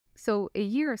So, a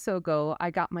year or so ago,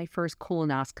 I got my first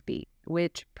colonoscopy,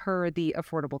 which, per the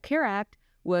Affordable Care Act,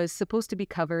 was supposed to be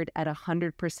covered at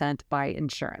 100% by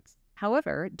insurance.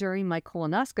 However, during my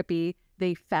colonoscopy,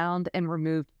 they found and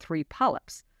removed 3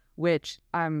 polyps, which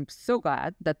I'm so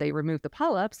glad that they removed the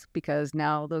polyps because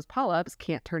now those polyps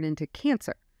can't turn into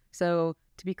cancer. So,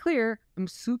 to be clear, I'm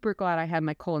super glad I had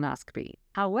my colonoscopy.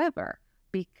 However,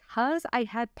 because I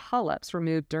had polyps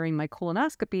removed during my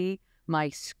colonoscopy, my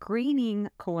screening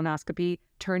colonoscopy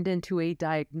turned into a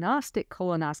diagnostic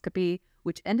colonoscopy,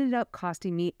 which ended up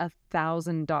costing me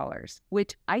 $1,000,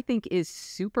 which I think is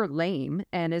super lame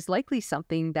and is likely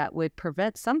something that would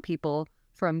prevent some people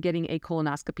from getting a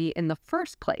colonoscopy in the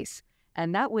first place.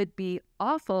 And that would be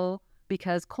awful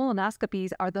because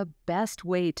colonoscopies are the best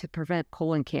way to prevent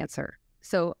colon cancer.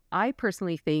 So I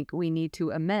personally think we need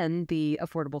to amend the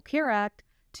Affordable Care Act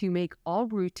to make all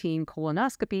routine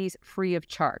colonoscopies free of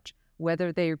charge,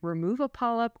 whether they remove a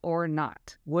polyp or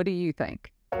not. What do you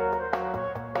think?